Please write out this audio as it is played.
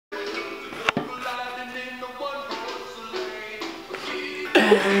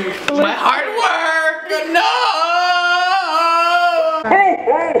My hard work! No!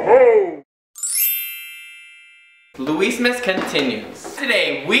 Luismas continues.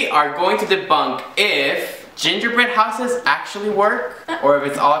 Today we are going to debunk if gingerbread houses actually work or if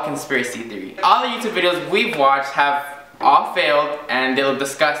it's all a conspiracy theory. All the YouTube videos we've watched have all failed and they look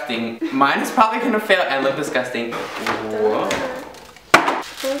disgusting. Mine is probably gonna fail and look disgusting. Whoa.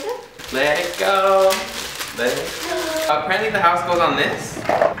 Let it go. Let it go. Apparently the house goes on this.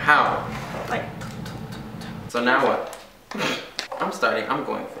 How? Like. So now what? I'm starting. I'm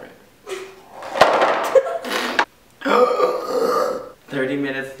going for it. 30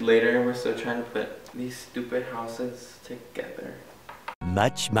 minutes later and we're still trying to put these stupid houses together.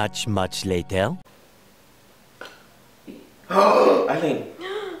 Much later. Oh, Eileen,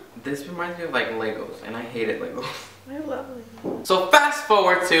 this reminds me of like Legos, and I hated Legos. I love Legos. So fast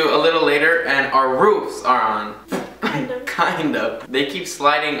forward to a little later, and our roofs are on. Kind of. They keep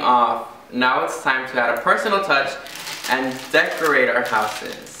sliding off. Now it's time to add a personal touch and decorate our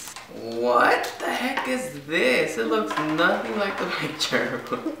houses. What the heck is this? It looks nothing like the picture.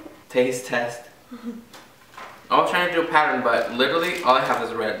 Taste test. I was trying to do a pattern, but literally all I have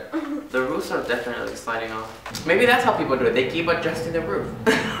is red. The roofs are definitely sliding off. Maybe that's how people do it. They keep adjusting the roof.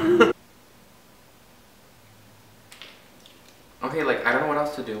 Okay, like, I don't know what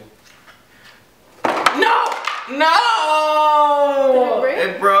else to do. No! No! Did it break?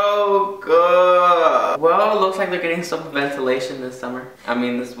 It broke. Well, it looks like they're getting some ventilation this summer. I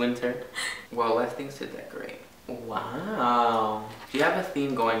mean, this winter. Well, less things to decorate. Wow. Do you have a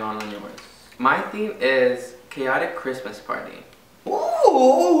theme going on yours? My theme is chaotic Christmas party.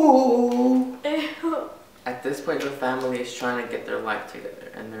 Ooh. Ew. At this point, the family is trying to get their life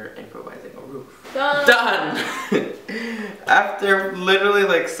together and they're improvising a roof. Done. Done! After literally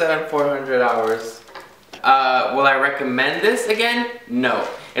like 400 hours. Will I recommend this again? No.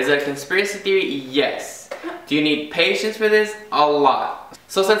 Is it a conspiracy theory? Yes. Do you need patience for this? A lot.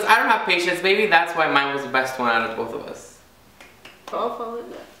 So since I don't have patience, maybe that's why mine was the best one out of both of us. I'll follow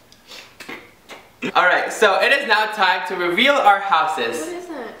that. Alright, so it is now time to reveal our houses. What is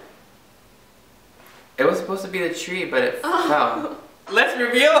that? It was supposed to be the tree, but it fell. Let's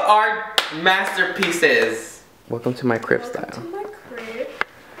reveal our masterpieces. Welcome to my crib style. Welcome to my crib.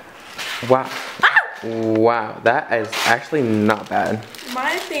 Wow. Wow, that is actually not bad.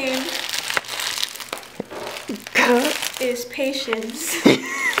 My theme is patience.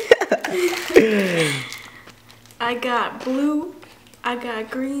 I got blue. I got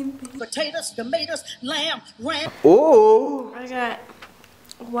green beans. Potatoes, tomatoes, lamb, ram. Ooh. I got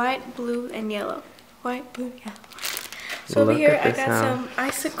white, blue, and yellow. White, blue, yellow. So over Look here at I this got house. some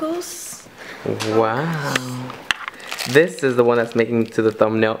icicles. Wow. This is the one that's making it to the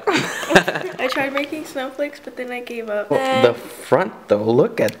thumbnail. I tried making snowflakes, but then I gave up. The front though,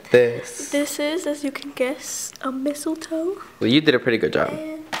 look at this. This is, as you can guess, a mistletoe. Well, you did a pretty good job.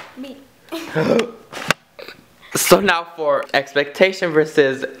 And me. So now for expectation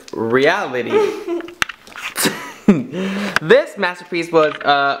versus reality. This masterpiece was,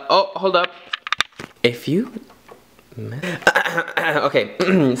 oh, hold up. If you... Okay,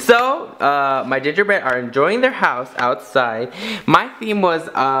 so, my gingerbread are enjoying their house outside. My theme was,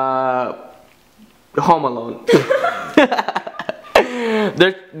 Home Alone.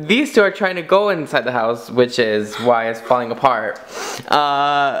 These two are trying to go inside the house, which is why it's falling apart.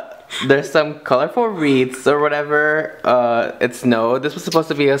 There's some colorful wreaths or whatever. It snowed. This was supposed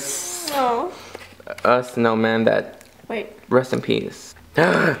to be a snowman that... Wait. Rest in peace.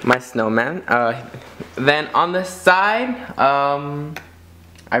 My snowman. Then on the side,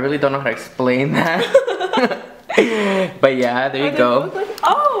 I really don't know how to explain that. But yeah, there you go.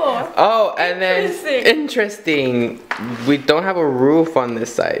 Oh, and then interesting. We don't have a roof on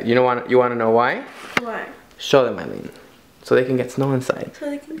this side. You want to know why? Why? Show them, Eileen. So they can get snow inside. So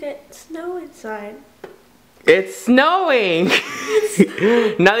they can get snow inside. It's snowing!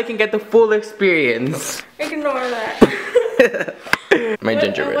 Now they can get the full experience. Ignore that. My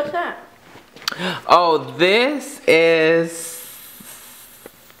gingerbread. What's that? Oh, this is...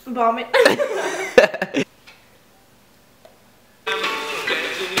 Vomit.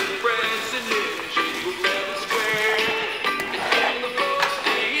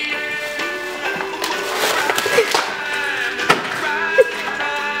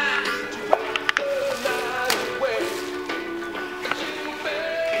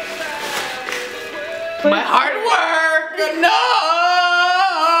 My hard work! No!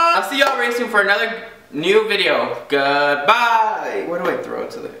 I'll see y'all very soon for another new video. Goodbye! Where do I throw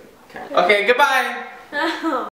it to the camera? Okay, goodbye!